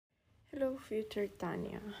Hello, future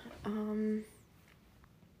Tanya.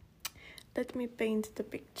 Let me paint the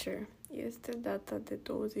picture. Este data de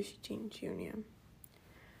 25 iunie.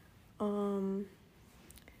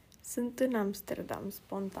 Sunt în Amsterdam,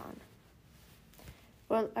 spontan.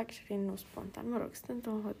 Well, actually, nu spontan. Mă rog, sunt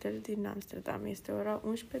în hotel din Amsterdam. Este ora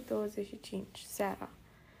 11:25 seara.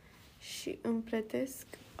 Și îmi plătesc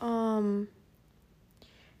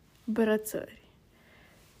brățări.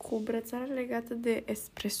 Cu brățara legată de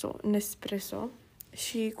Nespresso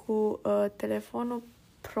și cu telefonul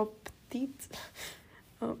proptit,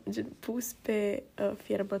 pus pe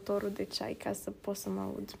fierbătorul de ceai ca să pot să mă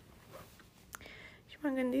aud. Și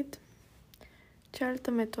m-am gândit ce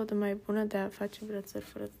altă metodă mai bună de a face brățări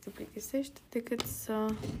fără să te plictisești decât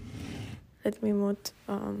să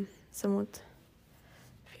să mut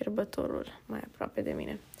fierbătorul mai aproape de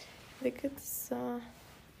mine. Decât să...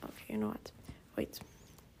 Ok, you know what? Wait.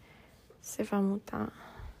 Se va muta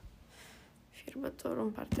fierbătorul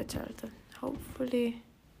în partea cealaltă. Hopefully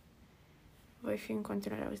voi fi în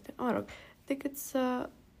continuare auzite. Mă rog, decât să...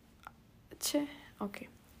 Ce? Ok.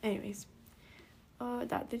 Anyways.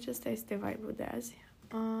 Da, deci ăsta este vibe-ul de azi.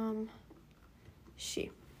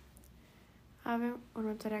 Și avem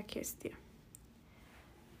următoarea chestie.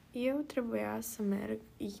 Eu trebuia să merg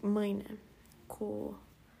mâine cu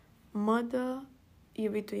Mădă,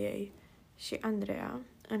 iubitul ei, și Andreea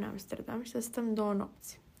în Amsterdam și să stăm 2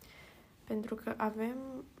 nopți. Pentru că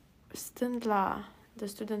stând la The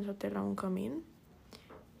Student Hotel la un cămin,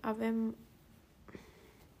 avem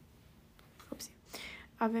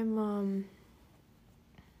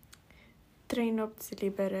 3 nopți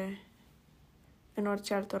libere în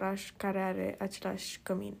orice alt oraș care are același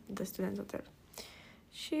cămin, The Student Hotel.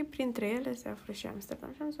 Și printre ele se află și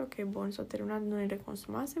Amsterdam. Și am zis, ok, bun, s-au terminat, nu le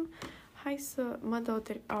consumasem, hai să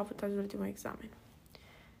a avut azi ultimul examen.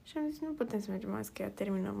 Și am zis, nu putem să mergem azi, că ea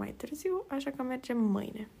termină mai târziu, așa că mergem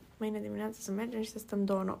mâine. Mâine dimineață să mergem și să stăm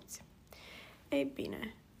 2 nopți. Ei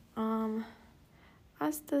bine,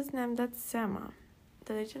 astăzi ne-am dat seama,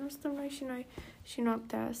 dar de ce nu stăm noi și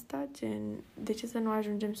noaptea asta, de ce să nu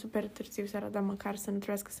ajungem super târziu seara, dar măcar să nu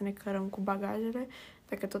trebuiască să ne cărăm cu bagajele,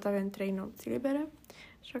 dacă tot avem 3 nopți libere.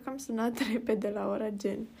 Așa că am sunat repede la ora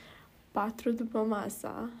 4 după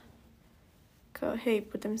masa, că, hei,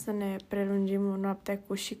 putem să ne prelungim noaptea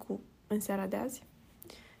cu în seara de azi?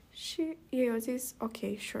 Și ei au zis, ok,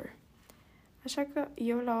 sure. Așa că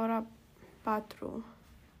eu la ora 4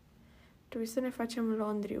 trebuie să ne facem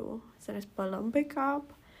laundry-ul, să ne spălăm pe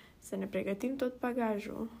cap, să ne pregătim tot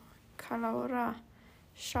bagajul, ca la ora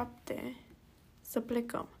 7 să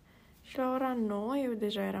plecăm. Și la ora 9 eu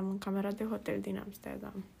deja eram în camera de hotel din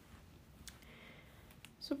Amsterdam.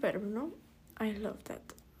 Superb, nu? I love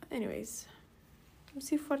that. Anyways,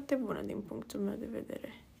 zi foarte bună din punctul meu de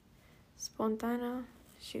vedere. Spontană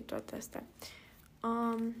și toate astea.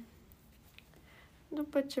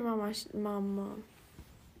 După ce m-am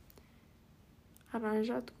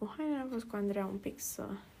aranjat cu haine, am fost cu Andreea un pic să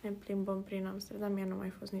ne plimbăm prin Amsterdam. Ea nu a mai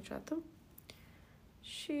fost niciodată.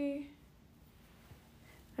 Și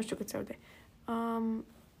nu știu cât se aude.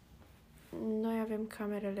 Noi avem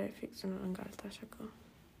camerele fix unul lângă alta, așa că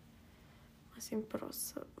mă simt prost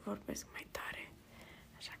să vorbesc mai tare.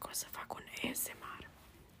 Așa că o să fac un ASMR.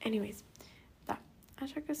 Anyways, da.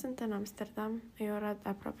 Așa că sunt în Amsterdam, e ora de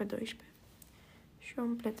aproape 12 și eu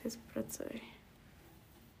îmi plătesc brățări.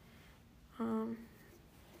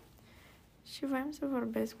 Și voiam să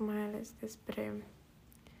vorbesc mai ales despre...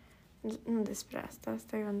 Nu despre asta,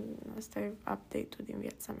 asta e update-ul din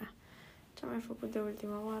viața mea. Ce am mai făcut de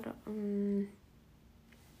ultima oară?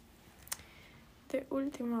 De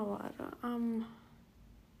ultima oară am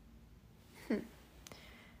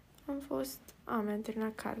mi-am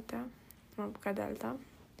terminat cartea, m-am apucat de alta.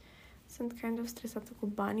 Sunt kind of stresată cu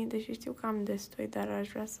banii, deși știu că am destui, dar aș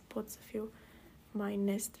vrea să pot să fiu mai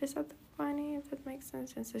nestresată cu banii, if that makes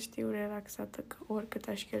sense, să știu relaxată că oricât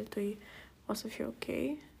aș cheltui o să fie ok.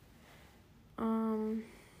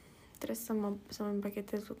 Trebuie să mă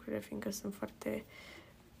împachetez lucrurile, fiindcă sunt foarte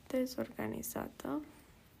dezorganizată.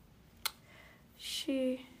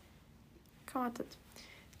 Și cam atât.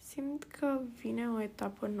 Simt că vine o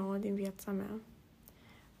etapă nouă din viața mea,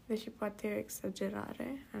 deși poate e o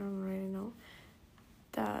exagerare, I don't really know,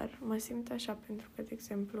 dar mă simt așa pentru că, de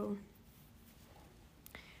exemplu,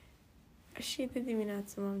 și de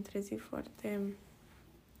dimineață m-am trezit foarte,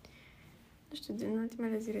 nu știu, din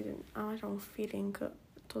ultimele zile am așa un feeling că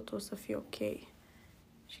totul o să fie ok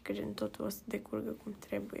și că totul o să decurgă cum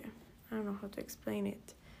trebuie. I don't know how to explain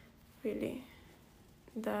it, really,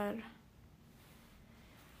 dar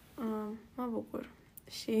mă bucur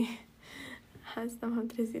și asta m-am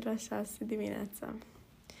trezit la 6 dimineața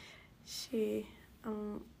și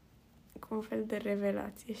am cu un fel de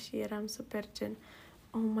revelație și eram super gen,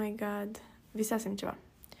 oh my god, visasem ceva.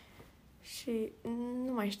 Și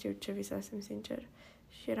nu mai știu ce visasem, sincer.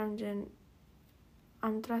 Și eram gen,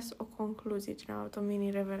 am tras o concluzie, gen, am avut o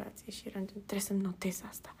mini-revelație și eram gen, trebuie să-mi notez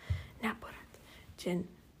asta, neapărat. Gen,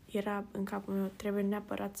 era în capul meu, trebuie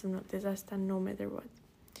neapărat să-mi notez asta, no matter what.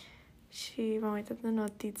 Și m-am uitat în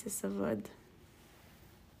notițe să văd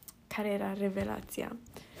care era revelația.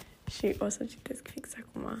 Și o să citesc fix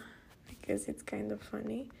acum, because it's kind of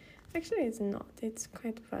funny. Actually, it's not. It's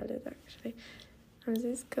quite valid, actually. Am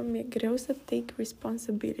zis că mi-e greu să take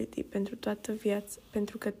responsibility pentru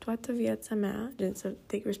că toată viața mea, gen să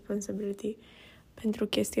take responsibility pentru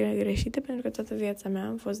chestiile greșite, pentru că toată viața mea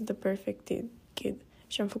am fost the perfect kid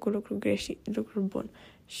și am făcut lucruri greșite, lucruri bune.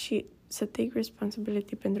 Și să take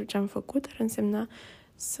responsibility pentru ce am făcut ar însemna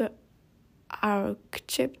să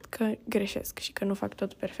accept că greșesc și că nu fac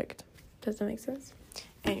tot perfect. Does that make sense?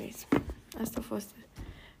 Anyways, asta a fost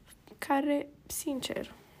care,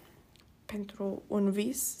 sincer, pentru un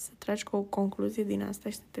vis, să tragi cu o concluzie din asta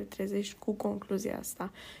și să te trezești cu concluzia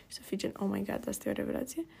asta și să fii gen, oh my god, asta e o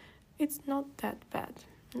revelație, it's not that bad.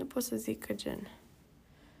 Nu pot să zic că gen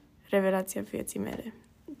revelația vieții mele,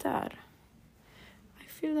 dar I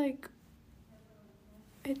feel like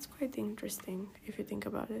it's quite interesting if you think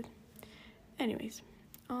about it. Anyways,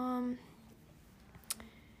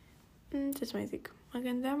 ce să mai zic? Mă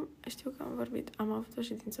gândeam, știu că am avut o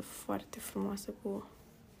ședință foarte frumoasă,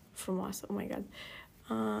 oh my god,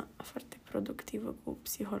 foarte productivă cu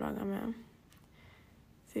psihologa mea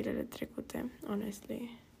zilele trecute,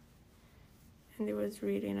 honestly. And it was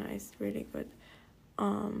really nice, really good.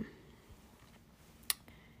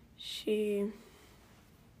 Și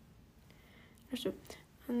nu știu,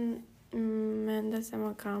 mi-am dat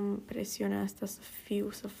seama că am presiunea asta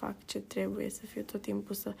să fac ce trebuie, să fiu tot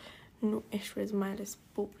timpul, să nu eșuez, mai ales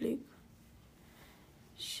public.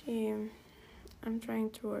 Și I'm trying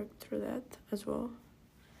to work through that as well.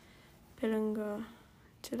 Pe lângă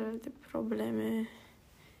celelalte probleme,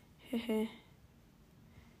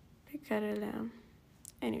 pe care le am.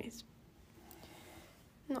 Anyways,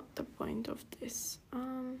 not the point of this.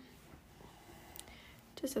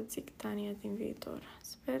 Ce să zic, Tania, din viitor?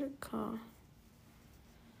 Sper că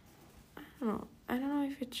I don't know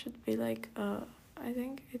if it should be like I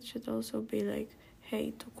think it should also be like,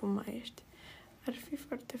 hey, tu cum mai ești? Ar fi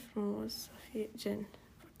foarte frumos să fie gen,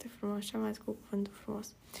 foarte frumos, și am mai cu cuvântul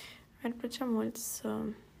frumos. Mi-ar plăcea mult să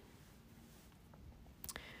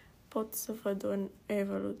pot să văd o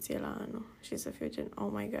evoluție la anul și să fiu gen, oh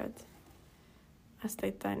my god, asta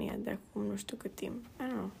e Tania de acum nu știu cât timp. I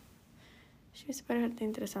don't know. Și mi se pare foarte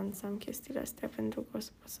interesant să am chestiile astea, pentru că o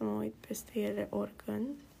să pot să mă uit peste ele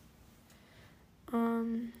oricând.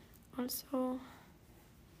 Also,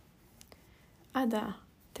 da,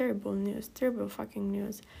 terrible fucking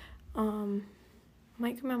news.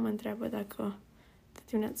 Maica mea mă întreabă dacă de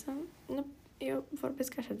dimineață, nu, eu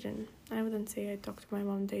vorbesc așa gen, I wouldn't say I talk to my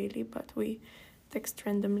mom daily, but we text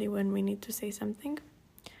randomly when we need to say something.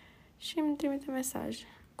 Și îmi trimite mesaj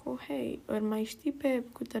cu, hey, îl mai știi pe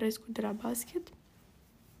Cutărescu de la basket?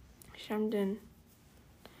 Și am gen,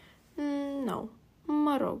 no,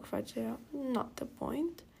 mă rog, face ea, not the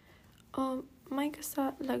point. Maica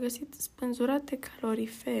sa l-a găsit spânzurat de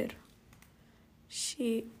calorifer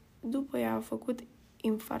și după ea a făcut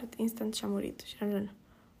infart instant și a murit. Și am zis,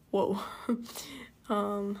 wow.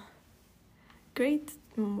 Great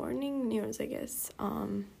morning news, I guess.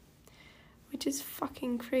 Which is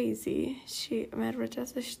fucking crazy. Și mi-ar plăcea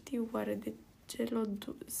să știu oare de ce l-a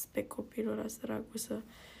dus pe copilul ăla săracul să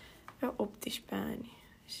avea 18 ani.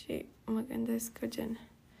 Și mă gândesc că gen,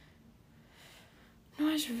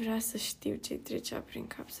 nu aș vrea să știu ce-i trecea prin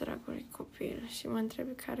cap săracului copil și mă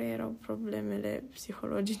întreb care erau problemele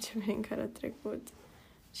psihologice prin care a trecut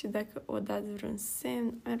și dacă o dat vreun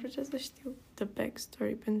semn. Mi-ar plăcea să știu the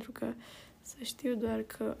backstory, pentru că să știu doar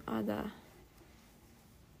că, da,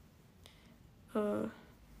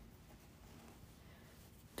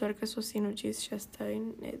 doar că s-o sinucis și asta,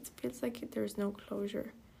 it feels like there's no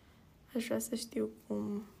closure. Aș vrea să știu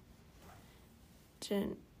cum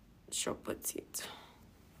gen și-o pățit.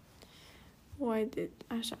 Why did...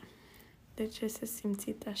 Așa. De ce s-a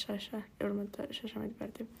simțit așa, următoare și așa mai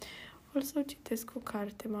departe. O să citesc o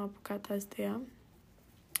carte, m-am apucat azi de ea,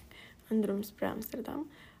 în drum spre Amsterdam.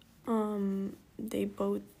 They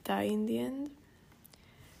both die in the end.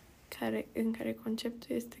 În care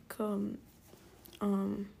conceptul este că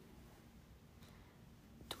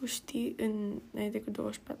tu știi înainte cu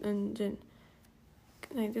 24, în gen,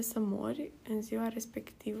 înainte să mori, în ziua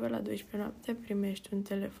respectivă, la 12 noapte, primești un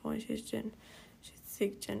telefon și gen, și îți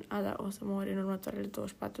zic gen, da, o să mori în următoarele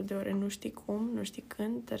 24 de ore. Nu știi cum, nu știi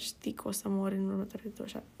când, dar știi că o să mori în următoarele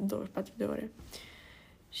 24 de ore.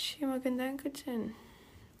 Și mă gândeam că gen,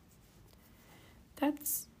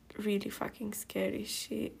 that's really fucking scary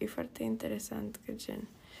și e foarte interesant că gen,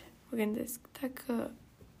 mă gândesc dacă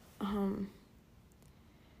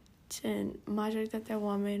gen, majoritatea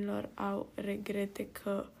oamenilor au regrete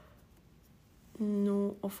că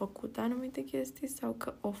nu au făcut anumite chestii sau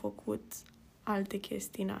că au făcut alte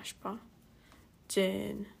chestii nașpa.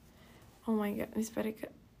 Gen, oh my god, mi se pare că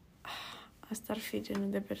asta ar fi genul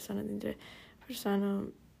de persoană dintre persoană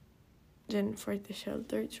gen foarte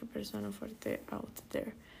sheltered și o persoană foarte out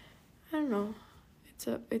there. I don't know.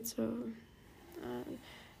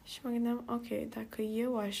 Și mă gândeam, ok, dacă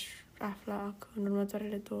eu aș afla că în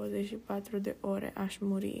următoarele 24 de ore aș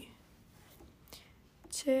muri,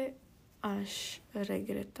 ce aș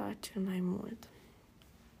regreta cel mai mult?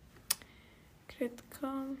 Cred că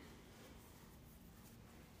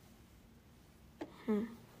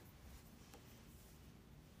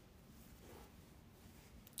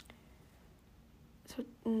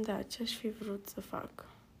da, ce aș fi vrut să fac?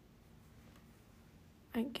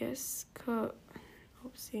 I guess că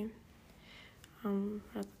am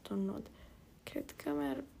ratat un nod. Cred că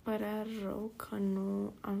mi-ar părea rău că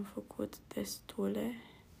nu am făcut destule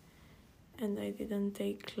and I didn't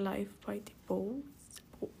take life by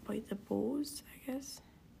the balls, I guess.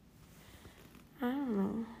 I don't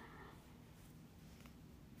know.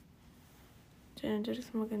 Gen, încerc să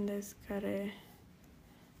mă gândesc care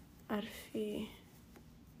ar fi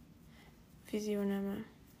viziunea mea.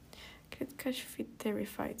 Cred că aș fi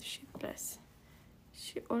terrified shitless.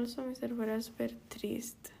 Și also mi s-ar părea super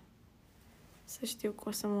trist să știu că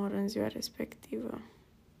o să mor în ziua respectivă.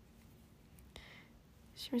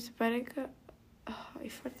 Și mi se pare că e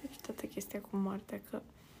foarte ciudată chestia cu moartea, că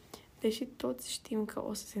deși toți știm că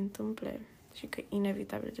o să se întâmple și că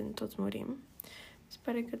inevitabil gen toți murim, mi se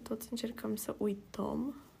pare că toți încercăm să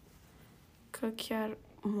uităm că chiar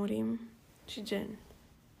murim și gen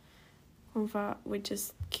cumva we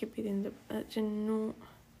just keep it in the gen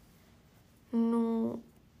nu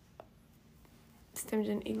suntem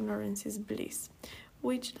gen ignorance is bliss,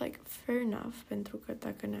 which like fair enough, pentru că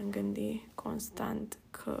dacă ne-am gândit constant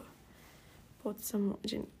că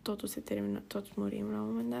gen totul se termină, toți murim la un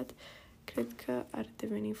moment dat, cred că ar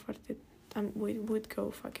deveni foarte we would go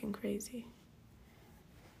fucking crazy.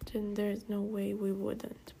 Gen there's no way we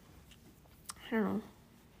wouldn't. I don't know.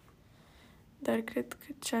 Dar cred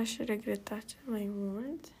că ce aș regreta cel mai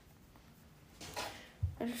mult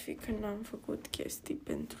ar fi că n-am făcut chestii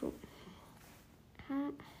pentru I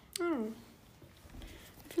don't know.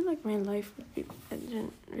 I feel like my life would be gen,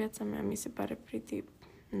 viața mea mi se pare pretty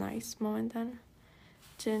nice momentan.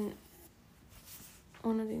 Gen,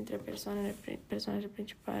 una dintre persoanele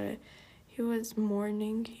principale, he was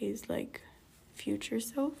mourning his like future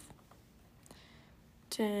self.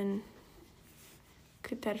 Gen,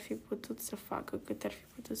 cât ar fi putut să facă, cât ar fi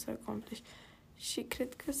putut să accomplish. Și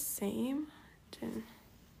cred că same, gen,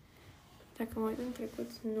 dacă mă uit în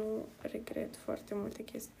trecut, nu regret foarte multe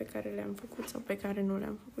chestii pe care le-am făcut sau pe care nu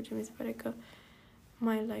le-am făcut. Și mi se pare că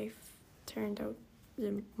my life turned out,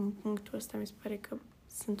 în punctul ăsta, mi se pare că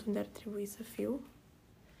sunt unde ar trebui să fiu.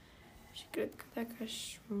 Și cred că dacă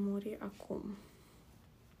aș muri acum,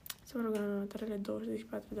 să mă rog în următoarele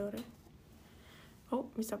 24 de ore,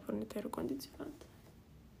 mi s-a pornit aerul condiționat.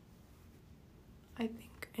 I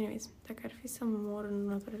think. Anyways, dacă ar fi să mor în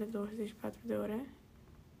următoarele 24 de ore,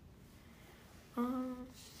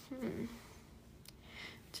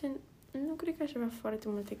 gen, nu cred că aș avea foarte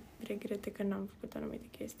multe regrete că n-am făcut anumite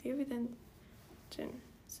chestii. Evident, gen,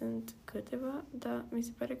 sunt câteva, dar mi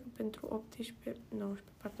se pare că pentru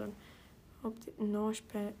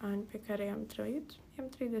 19 ani pe care i-am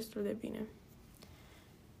trăit destul de bine.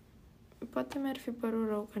 Poate mi-ar fi părut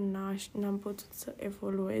rău că n-am putut să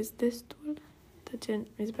evoluez destul, dar gen,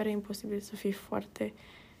 mi se pare imposibil să fii foarte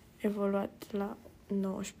evoluat la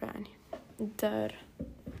 19 ani. Dar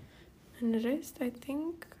în rest, I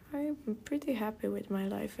think I'm pretty happy with my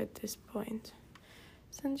life at this point.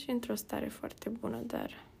 Sunt și într-o stare foarte bună,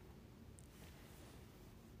 dar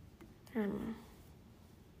I don't know.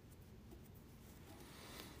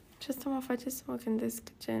 Și asta mă face să mă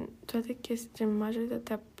gândesc gen, toate chestii, gen,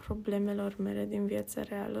 majoritatea problemelor mele din viața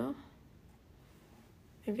reală,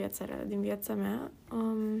 din viața mea,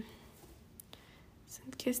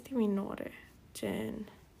 sunt chestii minore, gen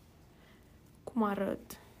cum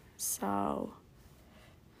arăt sau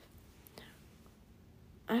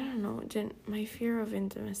I don't know, gen my fear of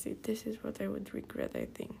intimacy, this is what I would regret, I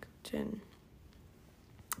think, gen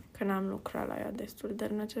că n-am lucrat la ea destul, dar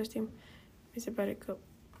în același timp mi se pare că,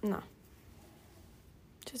 na,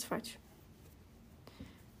 ce să faci?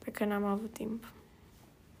 Dacă n-am avut timp.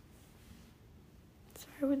 So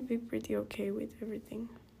I would be pretty okay with everything.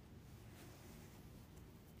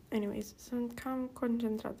 Anyways, sunt cam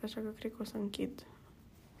concentrată, așa că cred că o să închid.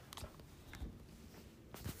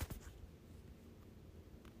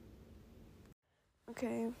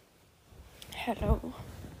 Okay. Hello.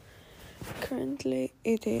 Currently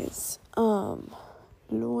it is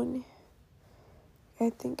luni. I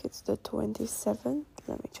think it's the 27th.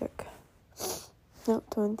 Let me check. No,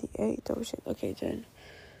 28. Oh shit. Okay, gen.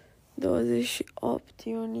 28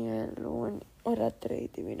 iunie, luni, ora 3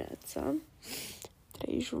 dimineața.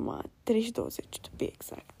 3 și 20, to be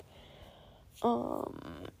exact.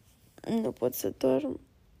 Nu pot să dorm.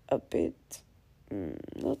 A bit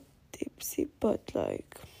not tipsy, but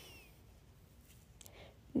like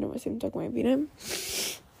nu mă simt tocmai bine.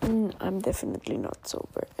 I'm definitely not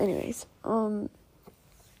sober. Anyways,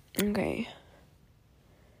 ok.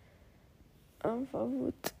 Am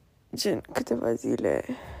avut gen câteva zile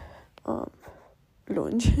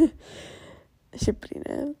lungi și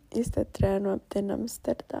pline. Este a treia noapte în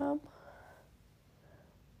Amsterdam.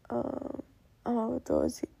 Am avut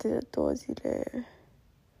două zile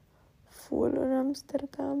full în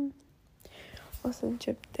Amsterdam. O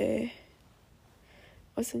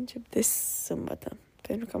să încep de sâmbătă,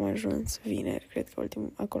 pentru că am ajuns vineri, cred că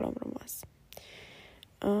acolo am rămas.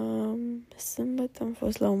 Sâmbătă am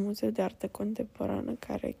fost la un muzeu de artă contemporană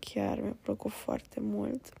care chiar mi-a plăcut foarte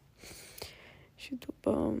mult. Și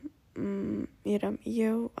după eram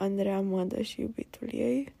eu, Andreea Mădă și iubitul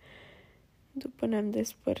ei. După ne-am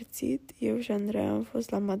despărțit, eu și Andreea am fost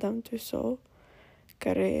la Madame Tussauds,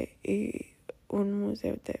 care e un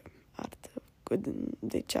muzeu de artă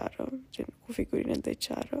de ceară, gen cu figurine de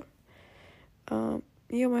ceară.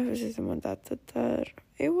 Eu mai făcusem o dată, dar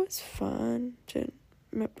it was fun, gen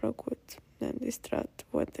mi-a plăcut, ne-am distrat,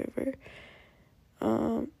 whatever.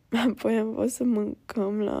 Apoi am fost să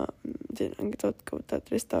mâncăm am tot căutat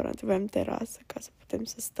restaurante, aveam terasă ca să putem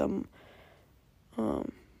să stăm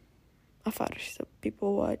afară și să people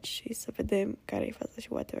watch și să vedem care e faza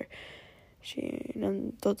și whatever. Și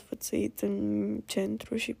ne-am tot vățuit în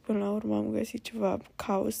centru și până la urmă am găsit ceva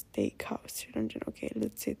steakhouse și am gen, ok,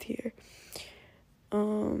 let's sit here.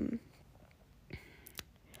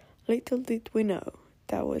 Little did we know,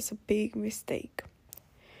 that was a big mistake.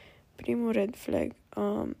 Primul red flag,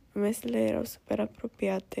 mesele erau super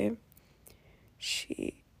apropiate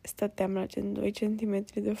și stăteam la gen 2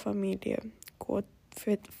 centimetri de familie cu o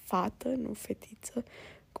fată, nu fetiță,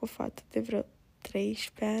 cu o fată de vreo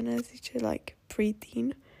 13 ani, zice, like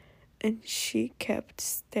preteen, and she kept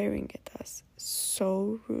staring at us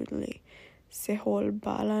so rudely. Se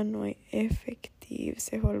holba la noi, efectiv,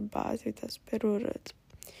 se uita super urât.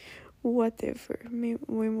 Whatever,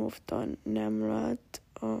 we moved on. Ne-am luat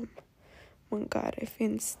mâncare,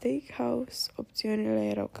 fiind steakhouse, opțiunile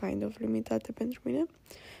erau kind of limitate pentru mine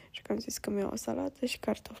și că am zis că mi-au o salată și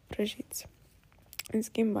cartofi prăjiți. În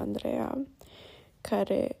schimb, Andreea,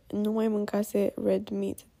 care nu mai mâncase red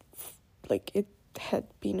meat, like it had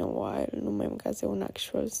been a while, nu mai mâncase un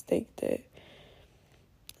actual steak de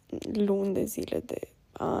luni de zile, de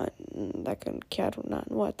ani, dacă chiar un an,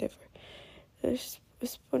 whatever. Deci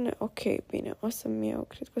spune, ok, bine, cred că o să-mi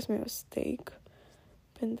iau steak,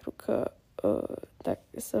 pentru că dacă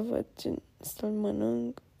să văd să-l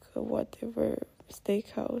mănânc, că whatever,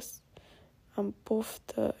 steakhouse, am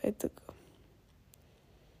poftă, etc.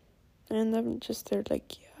 And I'm just there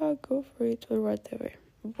like, yeah, go for it, or whatever.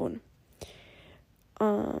 Bun.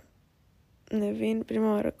 Ne vin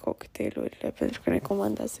prima oară cocktailurile, pentru că ne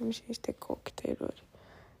comandasem și niște cocktailuri.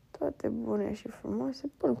 Toate bune și frumoase.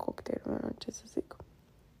 Bun cocktailul, ce să zic.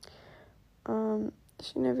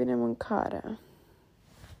 Și ne vine mâncarea.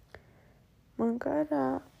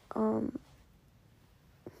 Mâncarea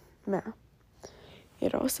mea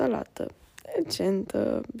era o salată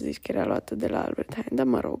decentă, zici că era luată de la Albert Heijn, dar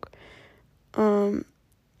mă rog.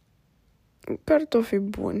 Cartofi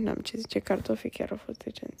buni, n-am ce zice, cartofii chiar au fost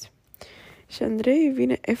decenți. Și Andrei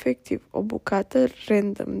vine efectiv o bucată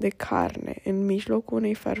random de carne în mijlocul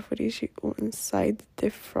unei farfurii și un side de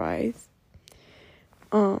fries.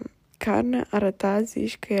 Carnea arăta,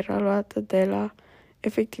 zici, că era luată de la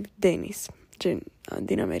efectiv Dennis, gen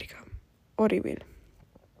din America. Oribil.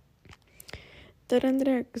 Dar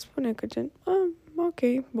Andreea spune că gen,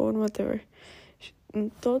 ok, bun, whatever. Și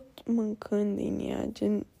tot mâncând din ea,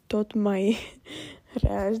 gen, tot mai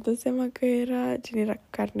rea, își dă seama că era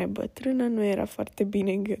carne bătrână, nu era foarte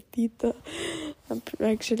bine gătită.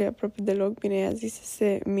 Actually, aproape deloc bine, ea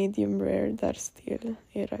zisese medium rare, dar still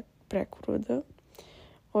era prea crudă.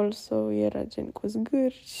 also era gen cu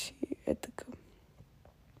zgârci și etc.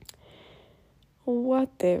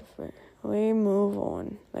 Whatever. We move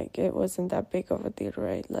on. Like, it wasn't that big of a deal,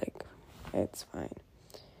 right? Like, it's fine.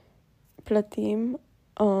 Plătim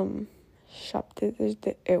 70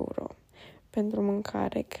 de euro pentru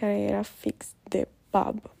mâncare care era fix de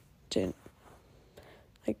pub. Gen,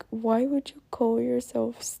 like, why would you call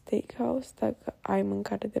yourself steakhouse dacă ai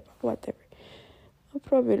mâncare de pub? Whatever.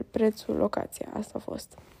 Probabil prețul, locația, asta a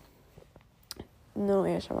fost. Nu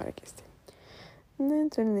e așa mare chestie. Ne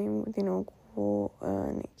întâlnim din nou cu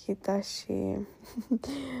Nikita și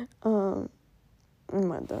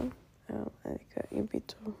Mada, adică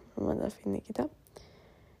iubitul Mada fiind Nikita,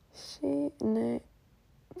 și ne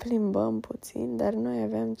plimbăm puțin, dar noi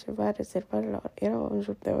aveam ceva rezervare era în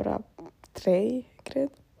jur de ora 3,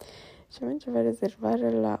 cred, și aveam ceva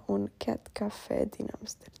rezervare la un cat cafe din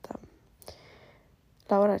Amsterdam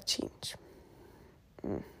la ora 5.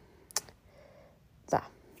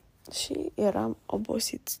 Da. Și eram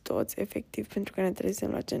obosiți toți, efectiv, pentru că ne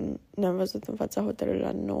trezim ne-am văzut în fața hotelului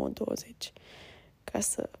la 9:20 ca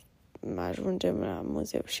să ajungem la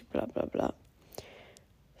muzeu și bla bla bla.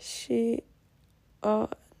 Și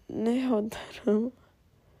ne hotărâm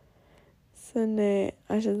să ne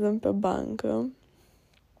așezăm pe bancă.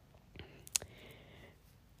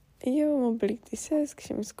 Eu mă plictisesc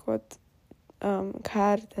și îmi scot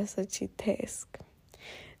cartea să citesc.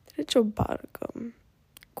 Trece o barcă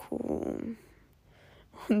cu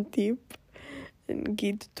un tip în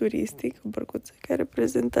ghid turistic, o bărcuță care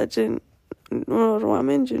prezenta gen unor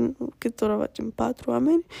oameni, gen câtorva, gen 4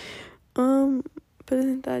 oameni,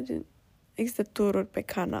 prezenta gen există tururi pe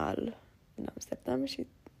canal în Amsterdam și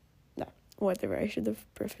da, whatever, I should have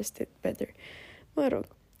prefaced it better. Mă rog,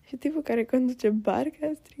 și tipul care conduce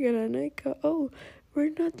barca strigă la noi că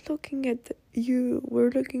we're not looking at you,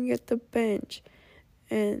 we're looking at the bench.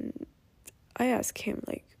 And I ask him,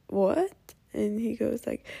 like, what? And he goes,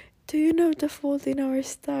 like, do you know the fault in our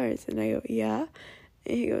stars? And I go, yeah.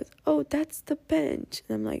 And he goes, oh, that's the bench.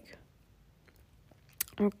 And I'm like,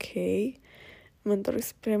 okay. Mă întorc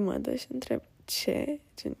spre mădă și întreb, ce?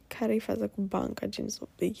 Gen, care-i faza cu banca? Gen,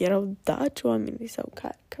 erau daci oamenii sau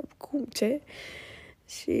cum, ce?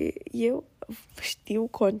 Și eu știu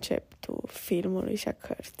conceptul filmului și a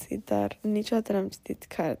cărții, dar niciodată n-am citit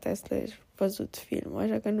cartea / văzut filmul,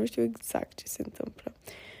 așa că nu știu exact ce se întâmplă.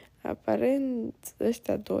 Aparent,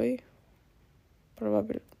 ăștia doi,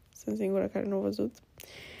 probabil sunt singura care nu au văzut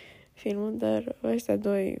filmul, dar ăștia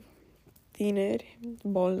doi tineri,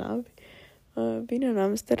 bolnavi, vin în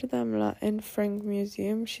Amsterdam la Anne Frank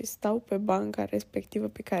Museum și stau pe banca respectivă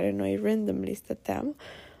pe care noi randomly stăteam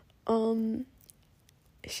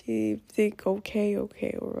și zic ok,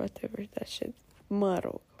 or whatever that shit. Mă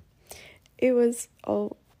rog.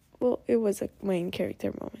 It was a main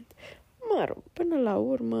character moment. Mă rog, până la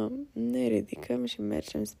urmă ne ridicăm și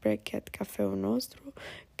mergem spre cat cafeul nostru,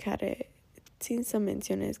 care țin să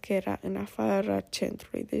menționez că era în afara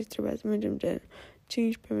centrului, deci trebuia să mergem de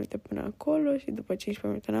 15 minute până acolo și după 15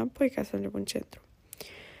 minute înapoi ca să ajungem în centru.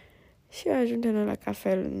 Și ajungem la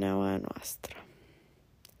cafeneaua noastră.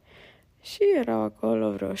 Și erau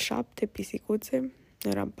acolo vreo 7 pisicuțe,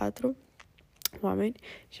 eram 4 oameni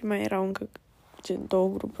și mai erau încă gen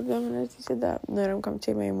 2 grupuri de oameni, zice, dar noi eram cam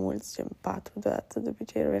cei mai mulți, gen 4 deodată, de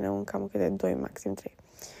obicei veneau cam câte 2, maxim 3.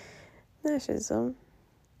 Ne așezăm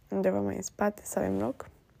undeva mai în spate să avem loc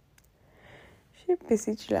și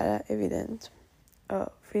pisicile alea, evident,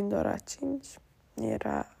 fiind ora 5,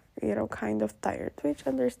 erau kind of tired, which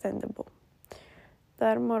understandable.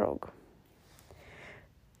 Dar mă rog.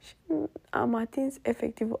 Și am atins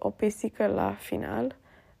efectiv o pisică la final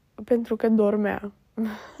pentru că dormea.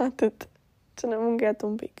 Atât. Ce ne-am mângâiat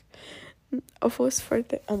un pic. A fost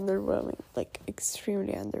foarte underwhelming. Like,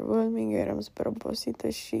 extremely underwhelming. Eu eram super obosită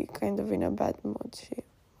și kind of in a bad mood și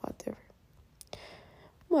whatever.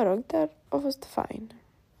 Mă rog, dar a fost fine.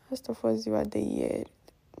 Asta a fost ziua de ieri.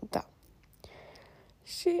 Da.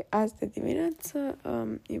 Și azi de dimineață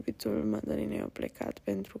iubitul Madalinei a plecat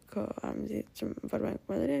pentru că am zis, vorbeam cu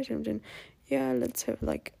Madalina și am gen, yeah, let's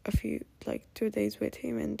have like a few, like 2 days with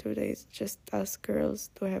him and 2 days just us girls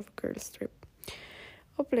to have a girls trip.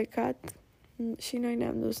 A plecat și noi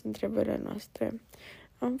ne-am dus în treburile noastre.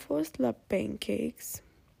 Am fost la Pancakes,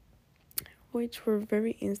 which were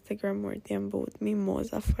very Instagram worthy. Am băut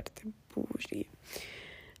mimoza foarte bougie.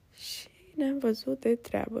 Și ne-am văzut de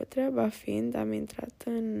treabă. Treaba fiind,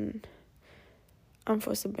 am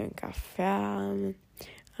fost să bem cafea,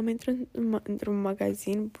 am intrat într-un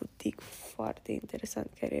magazin butic foarte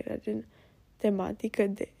interesant, care era gen tematică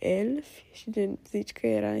de elfi și gen zici că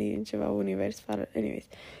era în ceva univers. Anyways,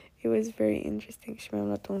 it was very interesting și mi-am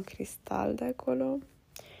luat un cristal de acolo.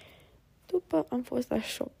 După am fost la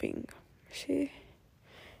shopping și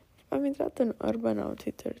am intrat în Urban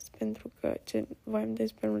Outfitters pentru că voiam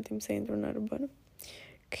despre mult timp să intru în Urban,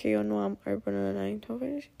 că eu nu am Urban în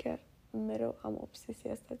Eindhoven și chiar mereu am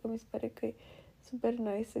obsesia asta, că mi se pare că e super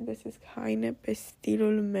nice să găsesc haine pe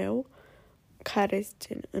stilul meu care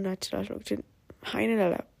sunt în același loc. Hainele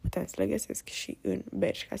alea puteam să le găsesc și în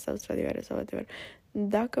Bershka sau Stradivarius sau whatever.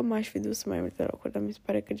 Dacă m-aș fi dus mai multe locuri, dar mi se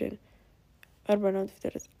pare că Urban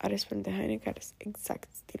Outfitters are super de haine care sunt exact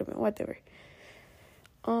stilul meu, whatever.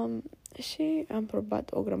 Și am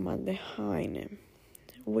probat o grămadă de haine,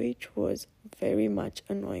 which was very much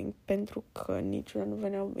annoying, pentru că niciuna nu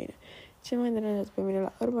veneau bine. Ce mă deranjează pe mine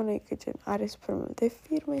la Urban e că are super multe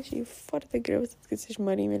firme și e foarte greu să-ți găsești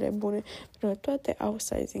mărimile bune, pentru că toate au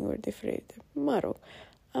sizing-uri diferite. Mă rog,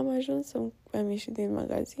 am ieșit din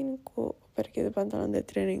magazin cu o pereche de pantaloni de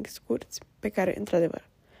training scurți, pe care, într-adevăr,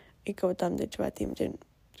 îi căutam de ceva timp,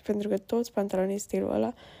 pentru că toți pantalonii stilul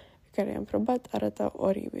ăla pe care i-am probat arătau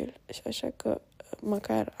oribil. Și așa că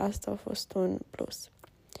măcar asta a fost un plus.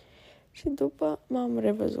 Și după m-am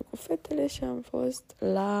revăzut cu fetele și am fost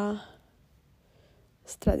la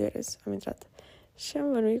Stradivarius. Am intrat. Și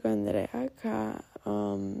am vorbit cu Andreea ca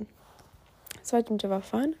să facem ceva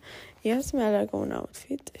fun. Ea să-mi aleagă un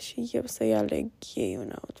outfit și eu să-i aleg ei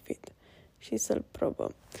un outfit și să-l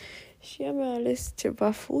probăm. Și ea mi-a ales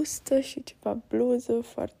ceva fustă și ceva bluză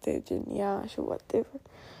foarte genial și whatever.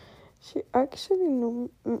 Și actually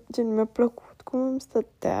mi-a plăcut cum îmi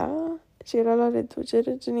stătea și era la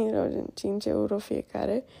reducere, erau 5 euro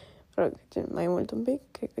fiecare. Rog, mai mult un pic,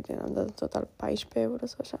 cred că am dat în total 14 euro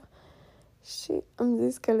sau așa. Și am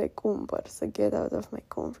zis că le cumpăr să get out of my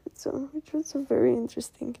comfort zone, which was a very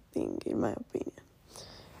interesting thing, in my opinion.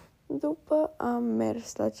 După am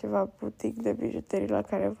mers la ceva butic de bijuterii la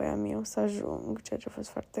care voiam eu să ajung, ceea ce a fost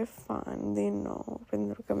foarte fun, din nou,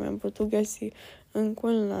 pentru că mi-am putut găsi încă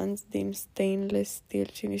un lanț din stainless steel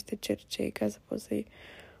și niște cercei ca să pot să-i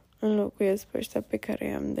înlocuiesc pe ăștia pe care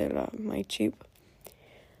i-am de la My Cheap.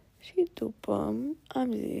 Și după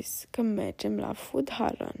am zis că mergem la Food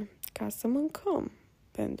Hallen ca să mâncăm,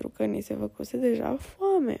 pentru că ni se făcuse deja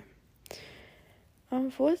foame. Am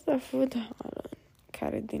fost la Food Hallen,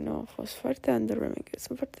 care din nou a fost foarte underwhelming.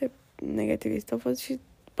 Sunt foarte negativist. Au fost și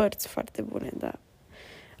părți foarte bune, dar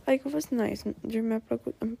a fost nice. Mi-a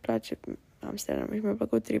plăcut, îmi place Amsterdam și mi-a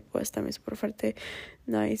plăcut tripul ăsta. Mi s-a părut foarte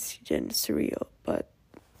nice și surreal, but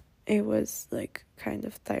it was kind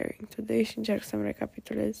of tiring today și încerc să-mi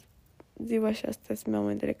recapitulez ziua și astea sunt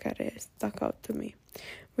momentele care stuck out to me.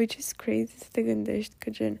 Which is crazy să te gândești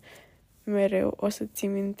că mereu o să ții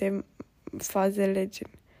minte fazele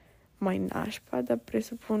mai nașpa, dar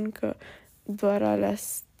presupun că doar alea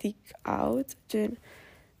stick out,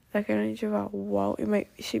 dacă nu e ceva wow,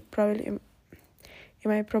 e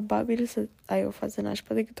mai probabil să ai o fază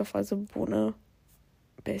nașpa decât o fază bună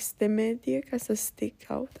peste medie ca să stick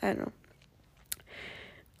out, I don't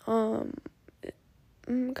know.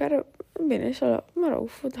 Care, bine, și ăla,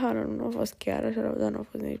 Food Hallen nu a fost chiar așa rău, dar nu a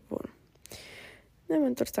fost nici bun. Ne-am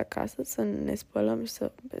întors acasă să ne spălăm și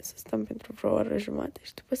să stăm pentru vreo oră jumate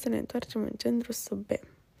și după să ne întoarcem în centru să bem,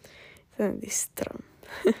 să ne distrăm.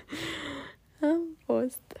 Am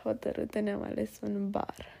fost hotărâte, ne-am ales un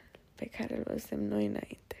bar pe care îl luasem noi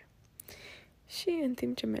înainte. Și în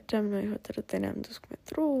timp ce mergeam noi hotărâte, ne-am dus cu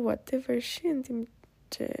metrou, whatever, și în timp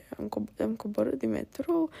ce am coborât din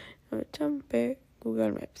metrou, ne duceam pe Google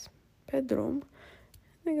Maps. Pe drum,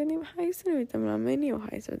 ne gândim, hai să ne uităm la meniu,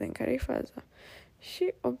 hai să vedem care e faza.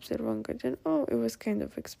 Și observăm că it was kind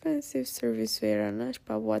of expensive, service-ul era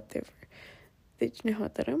nașpa, whatever. Deci ne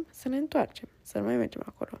hotărâm să ne întoarcem, să nu mai mergem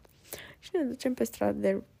acolo. Și ne ducem pe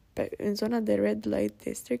stradă, în zona de Red Light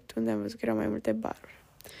District, unde am văzut că erau mai multe baruri.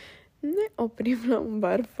 Ne oprim la un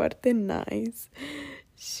bar foarte nice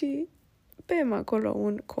și bem acolo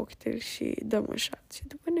un cocktail și dăm un shot. Și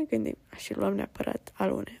după ne gândim, și luăm neapărat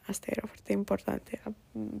alune. Asta era foarte importante,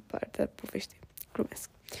 partea poveștii. Glumesc.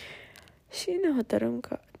 Și ne hotărâm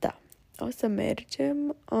că, da, o să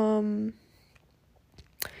mergem,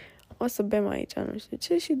 o să bem aici, nu știu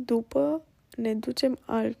ce, și după ne ducem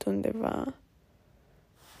altundeva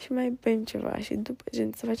și mai bem ceva și după,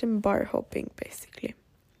 să facem bar hopping, basically.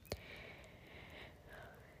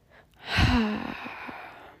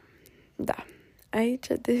 Da, aici,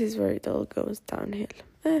 this is where it all goes downhill.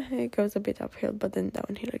 It goes a bit uphill, but then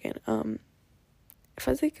downhill again.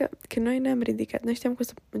 Faza e că când noi ne-am ridicat, noi știam că o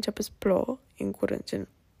să înceapă să plouă în curând, gen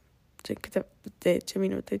câte 10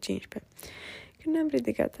 minute, 15. când ne-am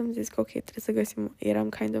ridicat, am zis că ok, trebuie să găsim, eram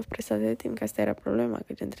kind of presat de timp, că asta era problema,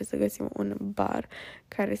 că gen trebuie să găsim un bar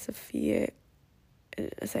care să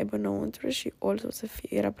aibă înăuntru și also să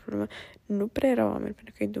fie, era problema, nu prea erau oameni,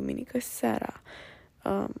 pentru că e duminică seara.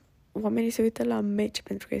 Oamenii se uită la meci,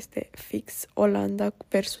 pentru că este fix Olanda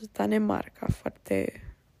versus Danemarca, foarte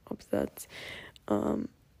obzați.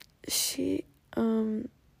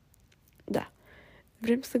 Da,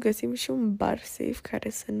 vrem să găsim și un bar safe care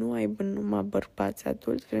să nu aibă numai bărbați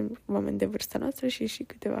adulți, vrem oameni de vârsta noastră și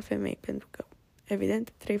câteva femei, pentru că,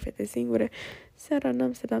 evident, 3 fete singure, seara în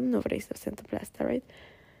Amsterdam nu vrei să se întâmple asta, right?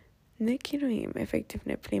 Ne chinuim, efectiv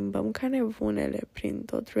ne plimbăm ca nebunele prin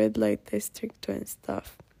tot red light district and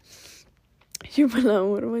stuff. Și până la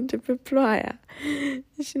urmă începe ploaia.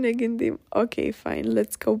 Și ne gândim, ok, fine,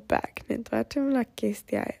 let's go back. Ne întoarcem la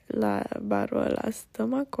chestia aia, la barul ăla,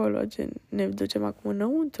 stăm acolo, gen, ne ducem acum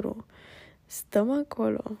înăuntru. Stăm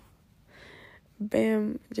acolo.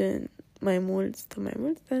 Bem, gen, mai mult,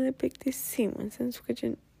 dar ne plictisim, în sensul că,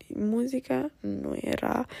 gen, muzica nu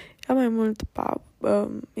era mai mult pub,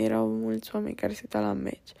 erau mulți oameni care se uitau la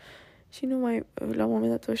meci. Și la un moment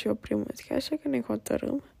dat o și oprim muzica, așa că ne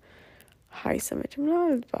hotărâm, hai să mergem la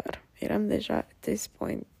alt bar. Eram deja, at this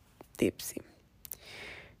point, tipsy.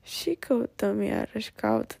 Și căutăm iarăși,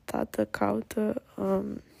 caută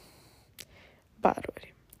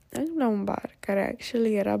baruri. Ajung la un bar, care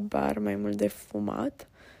actually era bar mai mult de fumat,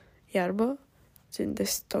 iarbă, gen de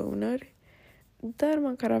stoneri, dar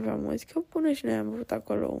măcar avea muzică bună și noi am avut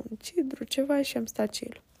acolo un cidru, ceva și am stat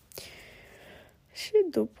chill. Și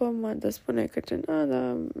după mă spune că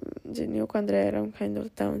gen, eu cu Andreea eram kind of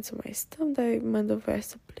down să mai stăm, dar mă voia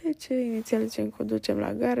să plece. Inițial gen că o ducem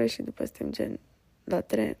la gară și după suntem gen la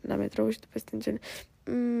tren, la metrou și după suntem gen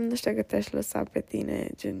nu știu că te-aș lăsa pe tine,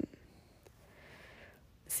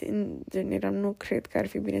 gen eram, nu cred că ar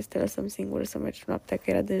fi bine să te lăsăm singură să mergi noaptea, că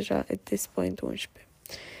era deja at this point 11.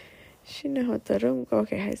 Și ne hotărâm că ok,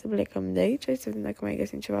 hai să plecăm de aici, hai să vedem dacă mai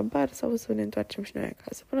găsim ceva bar sau să ne întoarcem și noi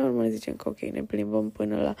acasă. Până la urmă ne zicem că ok, ne plimbăm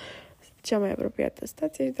până la cea mai apropiată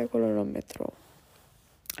stație și de acolo luăm metrou.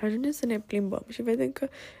 Ajungem să ne plimbăm și vedem că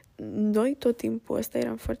noi tot timpul ăsta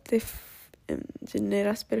eram foarte ne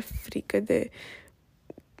era super frică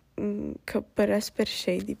că părea super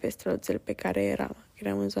shady pe străduțele pe care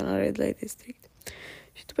eram în zona Red Light District.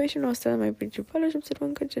 Și după ieșim la o stradă mai principală și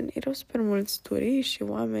observăm că gen erau super mulți turiști și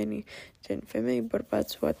oamenii, gen femei,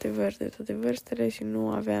 bărbați, whatever, de toate vârstele și nu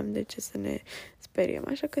aveam de ce să ne speriem.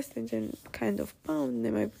 Așa că suntem gen kind of bound, ne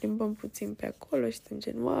mai plimbăm puțin pe acolo și suntem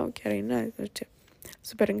gen wow, chiar e nice, nu știu ce.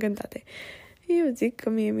 Super încântate. Eu zic că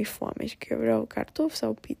mie mi-e foame și că eu vreau cartofi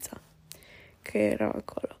sau pizza. Că erau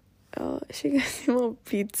acolo. Și găsim o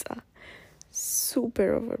pizza super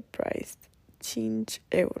overpriced. 5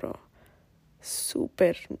 euro.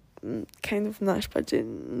 Super kind of nașpa, gen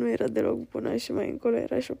nu era deloc bună și mai încolo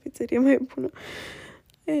era și o pizzerie mai bună.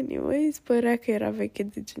 Anyways, părea că era veche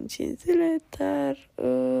de gen 5 zile, dar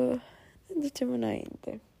ne ducem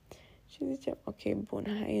înainte. Și zicem, ok, bun,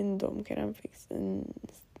 hai în Dom, că eram fix în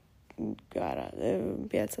gara, în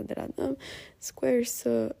piața de la Dom Square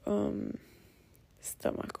să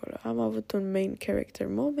stăm acolo. Am avut un main character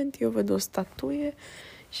moment, eu văd o statuie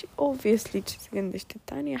și obviously ce se gândește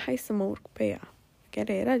Tania, hai să mă urc pe ea.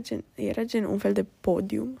 Care era gen un fel de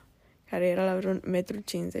podium, care era la vreun 1,50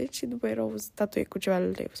 m și după era o statuie cu ceva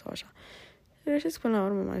leu sau așa. Reușesc până la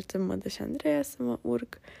urmă, mă dă și Andreea să mă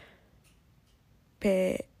urc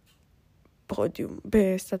pe podium,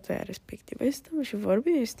 pe statuia respectivă. Stăm și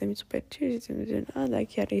vorbim și suntem super chill și suntem gen, da,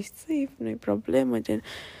 chiar e safe, nu-i problemă, gen.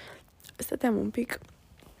 Stăteam un pic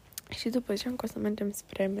și după ziceam că o să mergem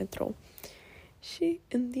spre metrou. Și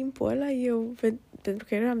în timpul ăla pentru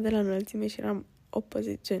că eram de la înălțime și eram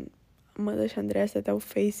opposite, gen, Mădă și Andreea stăteau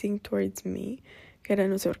facing towards me, că ele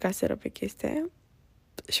nu se urcaseră pe chestia aia,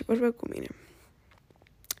 și vorbea cu mine.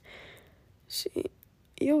 Și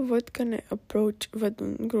eu văd că văd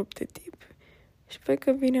un grup de tip și văd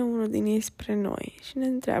că vine unul din ei spre noi și ne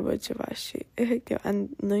întreabă ceva și efectiv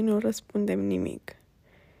noi nu răspundem nimic.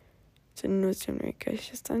 Nu zicem nimic. Și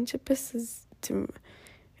asta începe să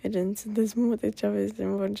să dezmute ce aveți de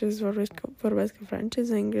vorbesc în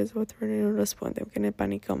franceză, engleză, whatever, noi nu răspundem, că ne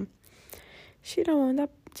panicăm. Și la un moment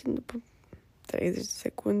dat, după 30 de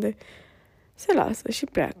secunde, se lasă și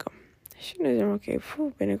pleacă. Și noi zicem, ok,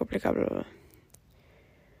 bine că pleca, bla, bla.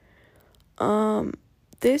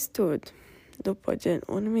 Dude, după gen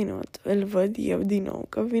 1 minut, îl văd eu din nou,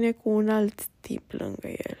 că vine cu un alt tip lângă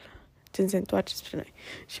el. Gen se întoarce spre noi.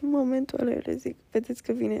 Și în momentul ăla eu le zic, vedeți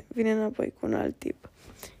că vine înapoi cu un alt tip.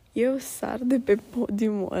 Eu sar de pe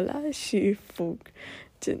podiumul ăla și fug.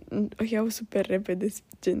 gen, o iau super repede,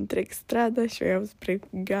 gen, trec strada și o iau spre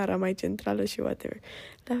gara mai centrală și whatever.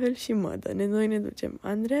 La fel și mădă. Noi ne ducem.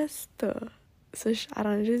 Andreea stă să-și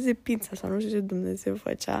aranjeze pizza sau nu știu ce Dumnezeu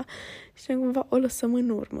făcea și noi cumva o lăsăm în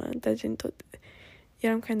urmă. Dar gen tot...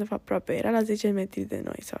 Eram kind of aproape. Era la 10 metri de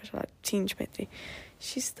noi sau așa, la 5 metri.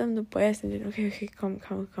 Și stăm după ea, suntem gen, ok,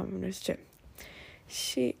 come, nu știu ce.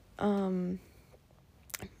 Și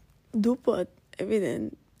după,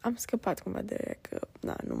 evident, am scăpat cumva de ea că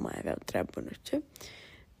nu mai aveau treabă, nu știu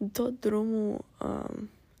ce. Tot drumul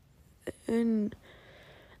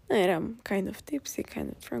eram kind of tipsy, kind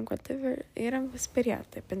of drunk, whatever. Eram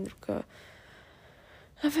speriate pentru că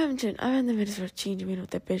aveam de mers vreo 5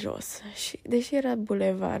 minute pe jos și deși era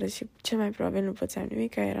bulevard și cel mai probabil nu pățeam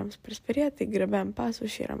nimic, eram super speriate, grăbeam pasul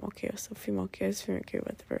și eram ok, o să fim ok,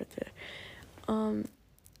 whatever.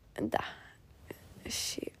 Da.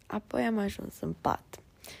 Și apoi am ajuns în pat.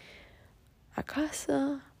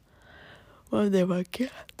 Acasă m-am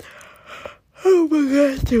demachiat, am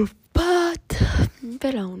băgat în pat.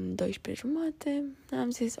 Pe la 12:30 am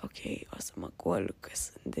zis, ok, o să mă culc, că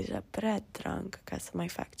sunt deja prea drunk ca să mai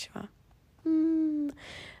fac ceva.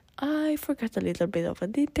 I forgot a little bit of a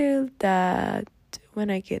detail that when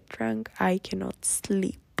I get drunk, I cannot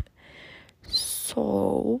sleep.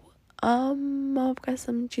 So, am apucat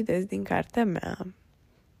să-mi citesc din cartea mea.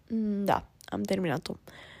 Da, am terminat-o.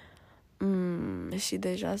 Și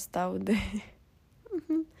deja stau de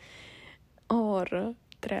o oră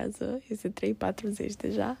trează, este 3:40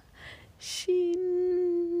 deja și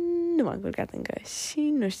nu m-am culcat încă și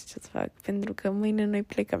nu știu ce să fac, pentru că mâine noi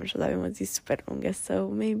plecăm și o să avem o zi super lungă, so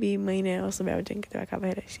maybe mâine o să beau gen câteva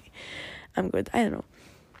cafele și I'm good, I don't know.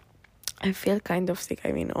 I feel kind of sick,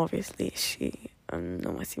 I mean, obviously, și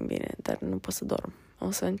nu mă simt bine, dar nu pot să dorm.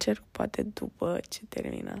 O să încerc, poate, după ce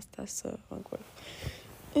termin asta, să mă culc.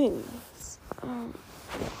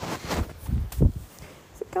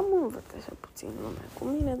 Se cam învăț așa puțin lumea cu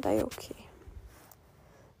mine, dar e ok.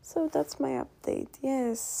 So, that's my update,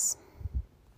 yes.